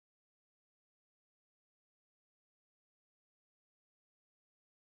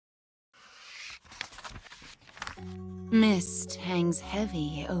Mist hangs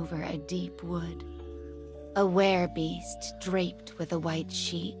heavy over a deep wood. A werebeast draped with a white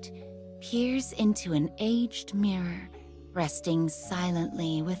sheet peers into an aged mirror resting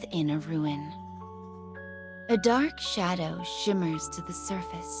silently within a ruin. A dark shadow shimmers to the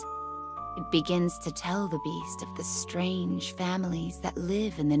surface. It begins to tell the beast of the strange families that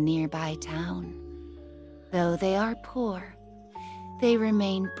live in the nearby town. Though they are poor, they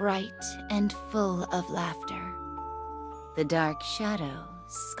remain bright and full of laughter. The dark shadow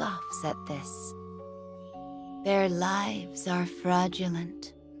scoffs at this. Their lives are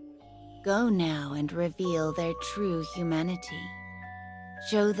fraudulent. Go now and reveal their true humanity.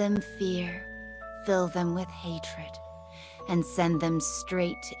 Show them fear, fill them with hatred, and send them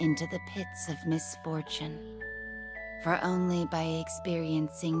straight into the pits of misfortune. For only by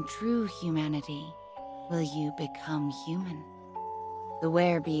experiencing true humanity will you become human. The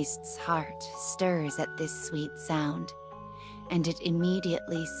werebeast's heart stirs at this sweet sound, and it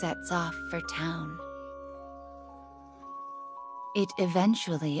immediately sets off for town. It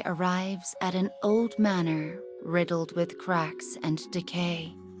eventually arrives at an old manor riddled with cracks and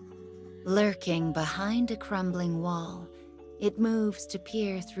decay. Lurking behind a crumbling wall, it moves to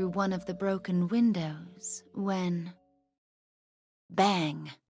peer through one of the broken windows when...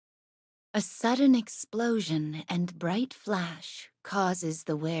 bang! A sudden explosion and bright flash causes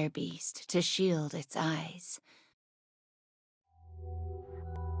the werebeast to shield its eyes.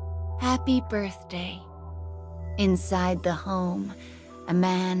 Happy birthday. Inside the home, a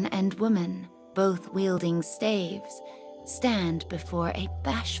man and woman, both wielding staves, stand before a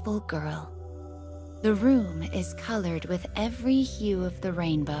bashful girl. The room is colored with every hue of the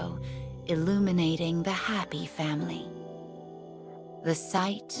rainbow, illuminating the happy family. The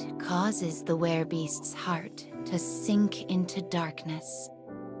sight causes the werebeast's heart to sink into darkness.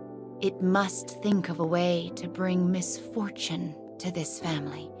 It must think of a way to bring misfortune to this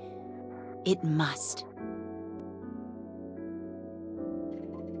family. It must.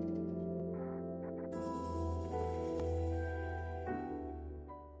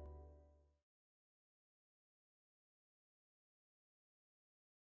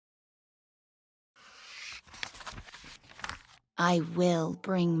 I will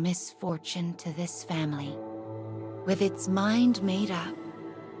bring misfortune to this family. With its mind made up,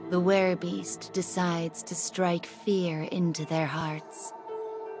 the werebeast decides to strike fear into their hearts.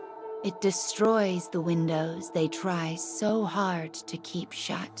 It destroys the windows they try so hard to keep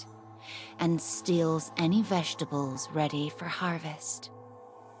shut, and steals any vegetables ready for harvest.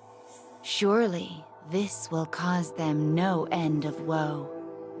 Surely this will cause them no end of woe.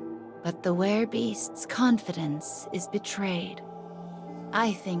 But the werebeast's confidence is betrayed.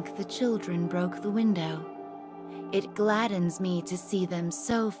 I think the children broke the window. It gladdens me to see them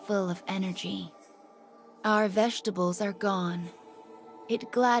so full of energy. Our vegetables are gone. It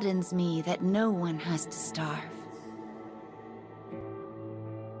gladdens me that no one has to starve.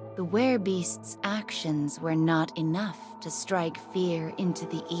 The werebeast's actions were not enough to strike fear into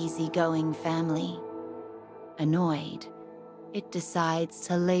the easygoing family. Annoyed, it decides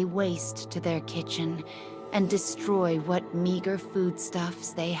to lay waste to their kitchen and destroy what meager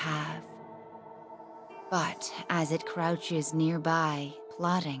foodstuffs they have. But as it crouches nearby,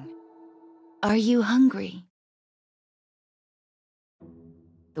 plotting, "Are you hungry?"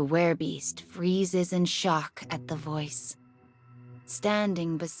 The werebeast freezes in shock at the voice.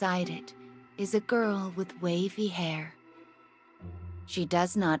 Standing beside it is a girl with wavy hair. She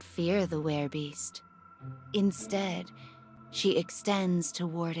does not fear the werebeast. Instead, she extends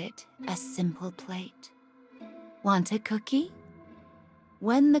toward it a simple plate. "Want a cookie?"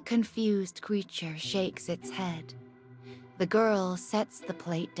 When the confused creature shakes its head, the girl sets the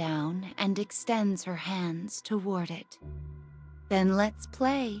plate down and extends her hands toward it. "Then let's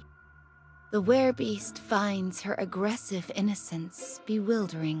play." The werebeast finds her aggressive innocence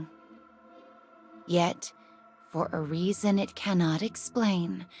bewildering. Yet, for a reason it cannot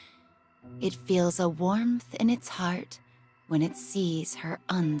explain, it feels a warmth in its heart when it sees her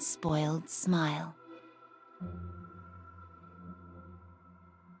unspoiled smile.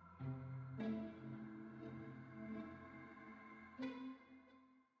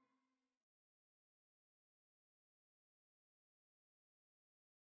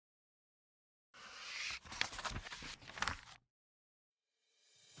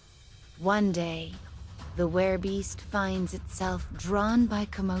 One day, the werebeast finds itself drawn by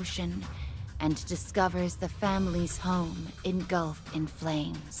commotion and discovers the family's home engulfed in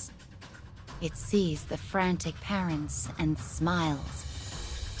flames. It sees the frantic parents and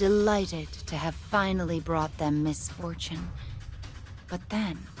smiles, delighted to have finally brought them misfortune. But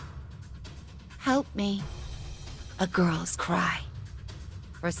then, "Help me!" a girl's cry.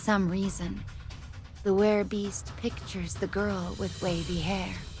 For some reason, the werebeast pictures the girl with wavy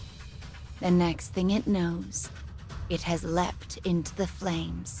hair. The next thing it knows, it has leapt into the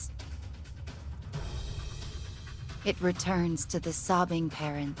flames. It returns to the sobbing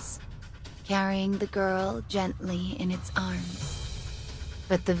parents, carrying the girl gently in its arms.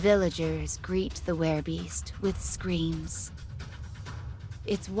 But the villagers greet the werebeast with screams.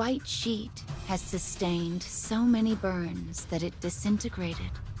 Its white sheet has sustained so many burns that it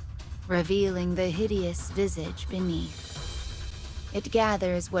disintegrated, revealing the hideous visage beneath. It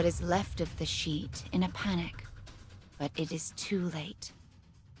gathers what is left of the sheet in a panic, but it is too late.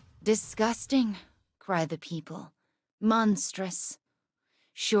 "Disgusting," cry the people. "Monstrous.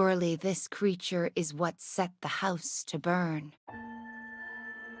 Surely this creature is what set the house to burn."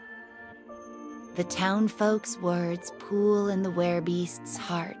 The townfolk's words pool in the werebeast's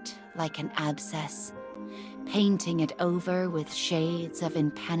heart like an abscess, painting it over with shades of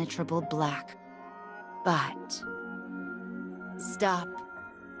impenetrable black. But stop.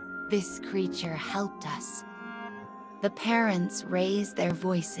 This creature helped us. The parents raise their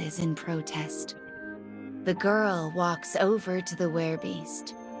voices in protest. The girl walks over to the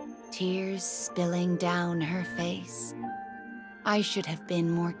werebeast, tears spilling down her face. "I should have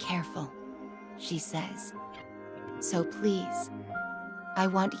been more careful," she says. "So please, I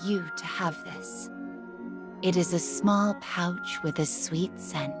want you to have this. It is a small pouch with a sweet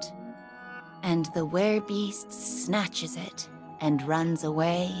scent." And the werebeast snatches it and runs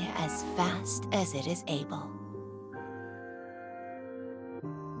away as fast as it is able.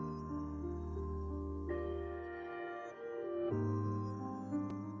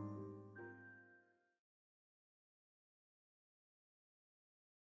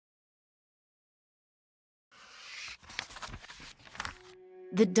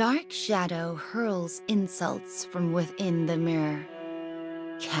 The dark shadow hurls insults from within the mirror.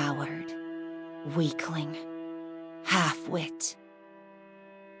 "Coward, weakling, half-wit.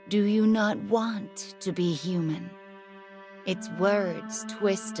 Do you not want to be human?" Its words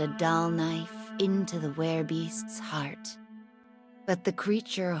twist a dull knife into the werebeast's heart. But the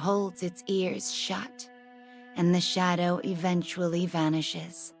creature holds its ears shut, and the shadow eventually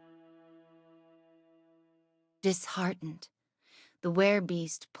vanishes. Disheartened, the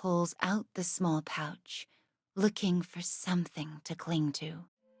werebeast pulls out the small pouch, looking for something to cling to.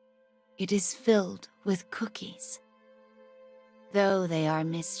 It is filled with cookies. Though they are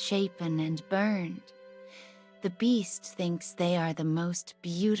misshapen and burned, the beast thinks they are the most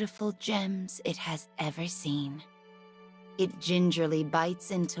beautiful gems it has ever seen. It gingerly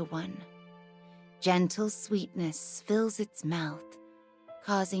bites into one. Gentle sweetness fills its mouth,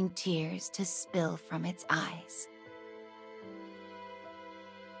 causing tears to spill from its eyes.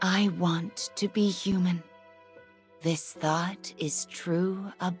 "I want to be human." This thought is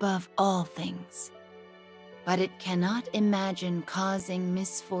true above all things. But it cannot imagine causing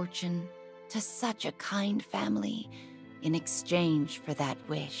misfortune to such a kind family in exchange for that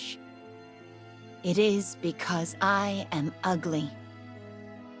wish. "It is because I am ugly."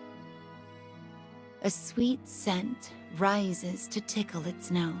 A sweet scent rises to tickle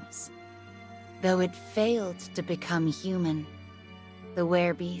its nose. Though it failed to become human, the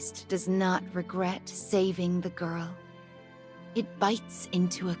werebeast does not regret saving the girl. It bites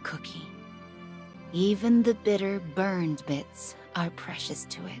into a cookie. Even the bitter, burned bits are precious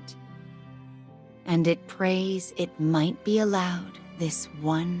to it. And it prays it might be allowed this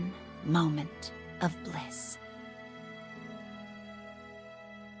one moment of bliss.